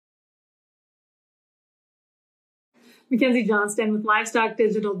Mackenzie Johnston with Livestock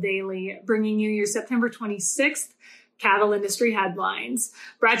Digital Daily, bringing you your September 26th cattle industry headlines.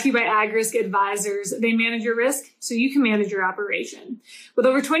 Brought to you by AgRisk Advisors. They manage your risk so you can manage your operation. With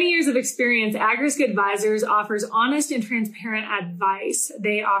over 20 years of experience, AgRisk Advisors offers honest and transparent advice.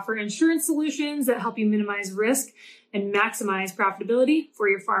 They offer insurance solutions that help you minimize risk and maximize profitability for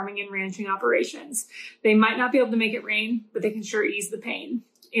your farming and ranching operations. They might not be able to make it rain, but they can sure ease the pain.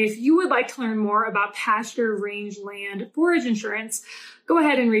 If you would like to learn more about pasture, range, land, forage insurance, go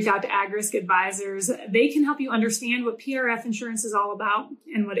ahead and reach out to AgRisk Advisors. They can help you understand what PRF insurance is all about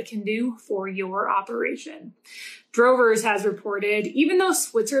and what it can do for your operation. Drovers has reported, even though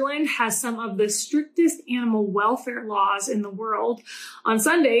Switzerland has some of the strictest animal welfare laws in the world, on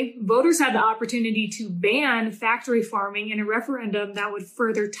Sunday, voters had the opportunity to ban factory farming in a referendum that would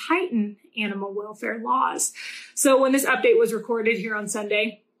further tighten animal welfare laws. So when this update was recorded here on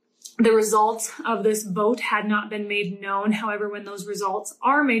Sunday, the results of this vote had not been made known. However, when those results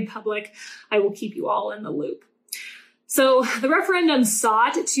are made public, I will keep you all in the loop. So the referendum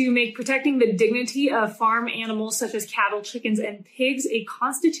sought to make protecting the dignity of farm animals such as cattle, chickens, and pigs a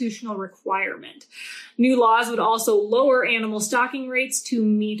constitutional requirement. New laws would also lower animal stocking rates to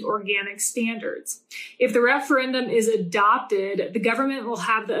meet organic standards. If the referendum is adopted, the government will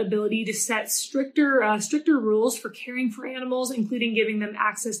have the ability to set stricter rules for caring for animals, including giving them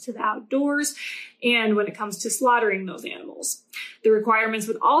access to the outdoors and when it comes to slaughtering those animals. The requirements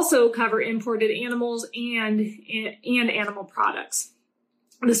would also cover imported animals and animal products.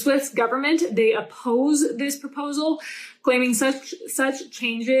 The Swiss government, they oppose this proposal, claiming such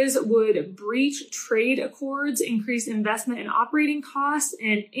changes would breach trade accords, increase investment in operating costs,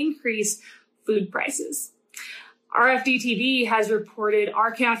 and increase food prices. RFD-TV has reported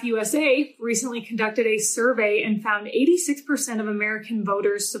RCAF USA recently conducted a survey and found 86% of American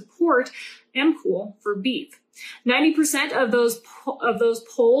voters support MCOOL for beef. 90% of those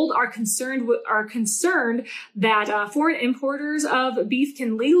polled are concerned that foreign importers of beef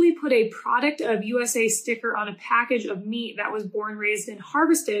can legally put a product of USA sticker on a package of meat that was born, raised, and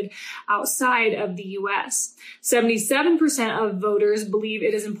harvested outside of the U.S. 77% of voters believe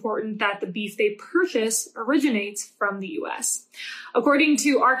it is important that the beef they purchase originates from the U.S. According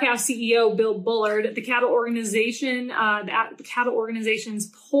to RCAF CEO Bill Bullard, the cattle organization's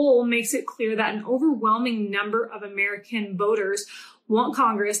poll makes it clear that an overwhelming number of American voters want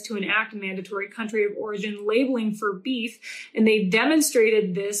Congress to enact mandatory country of origin labeling for beef, and they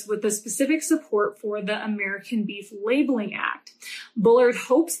demonstrated this with the specific support for the American Beef Labeling Act. Bullard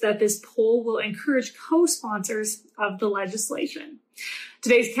hopes that this poll will encourage co-sponsors of the legislation.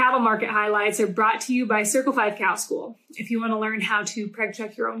 Today's cattle market highlights are brought to you by Circle 5 Cow School. If you want to learn how to preg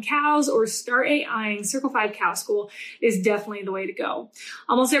check your own cows or start AIing, Circle 5 Cow School is definitely the way to go.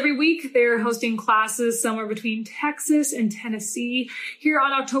 Almost every week, they're hosting classes somewhere between Texas and Tennessee. Here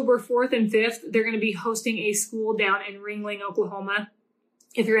on October 4th and 5th, they're going to be hosting a school down in Ringling, Oklahoma.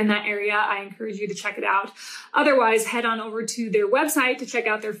 If you're in that area, I encourage you to check it out. Otherwise, head on over to their website to check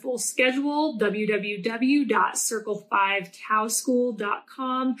out their full schedule,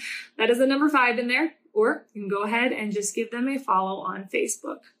 www.circle5cowschool.com. That is the number 5 in there, or you can go ahead and just give them a follow on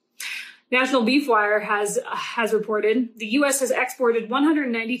Facebook. National Beef Wire has reported the U.S. has exported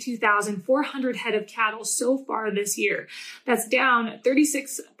 192,400 head of cattle so far this year. That's down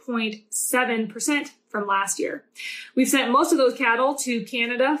 36.7% from last year. We've sent most of those cattle to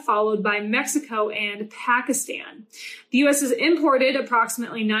Canada, followed by Mexico and Pakistan. The U.S. has imported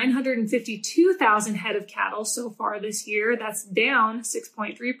approximately 952,000 head of cattle so far this year. That's down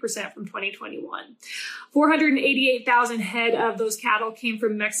 6.3% from 2021. 488,000 head of those cattle came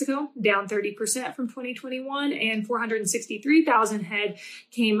from Mexico, down 30% from 2021, and 463,000 head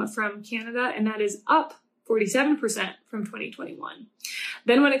came from Canada, and that is up 47% from 2021.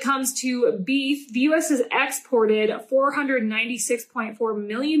 Then when it comes to beef, the U.S. has exported 496.4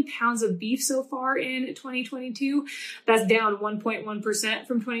 million pounds of beef so far in 2022. That's down 1.1%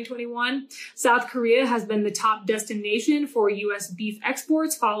 from 2021. South Korea has been the top destination for U.S. beef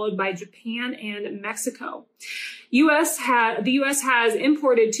exports, followed by Japan and Mexico. The U.S. has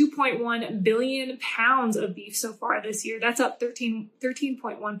imported 2.1 billion pounds of beef so far this year. That's up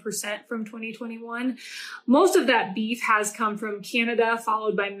 13.1% from 2021. Most of that beef has come from Canada,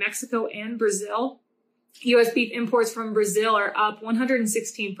 followed by Mexico and Brazil. U.S. beef imports from Brazil are up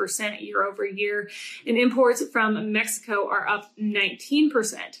 116% year over year, and imports from Mexico are up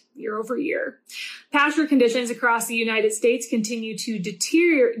 19% year over year. Pasture conditions across the United States continue to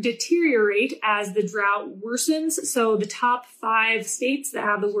deteriorate as the drought worsens. So the top 5 states that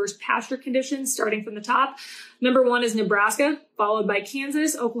have the worst pasture conditions, starting from the top, number 1 is Nebraska, followed by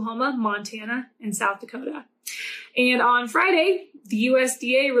Kansas, Oklahoma, Montana, and South Dakota. And on Friday, the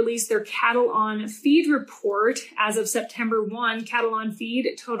USDA released their cattle on feed report. As of September 1, cattle on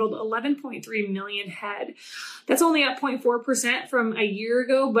feed totaled 11.3 million head. That's only up 0.4% from a year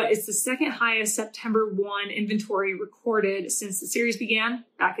ago, but it's the second highest September 1 inventory recorded since the series began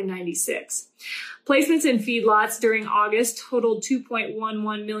back in '96. Placements in feedlots during August totaled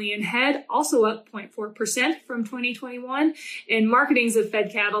 2.11 million head, also up 0.4% from 2021. And marketings of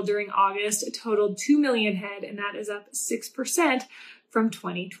fed cattle during August totaled 2 million head, and that is up 6% from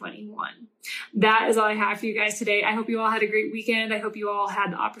 2021. That is all I have for you guys today. I hope you all had a great weekend. I hope you all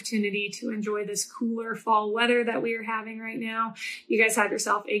had the opportunity to enjoy this cooler fall weather that we are having right now. You guys have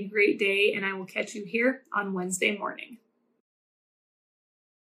yourself a great day, and I will catch you here on Wednesday morning.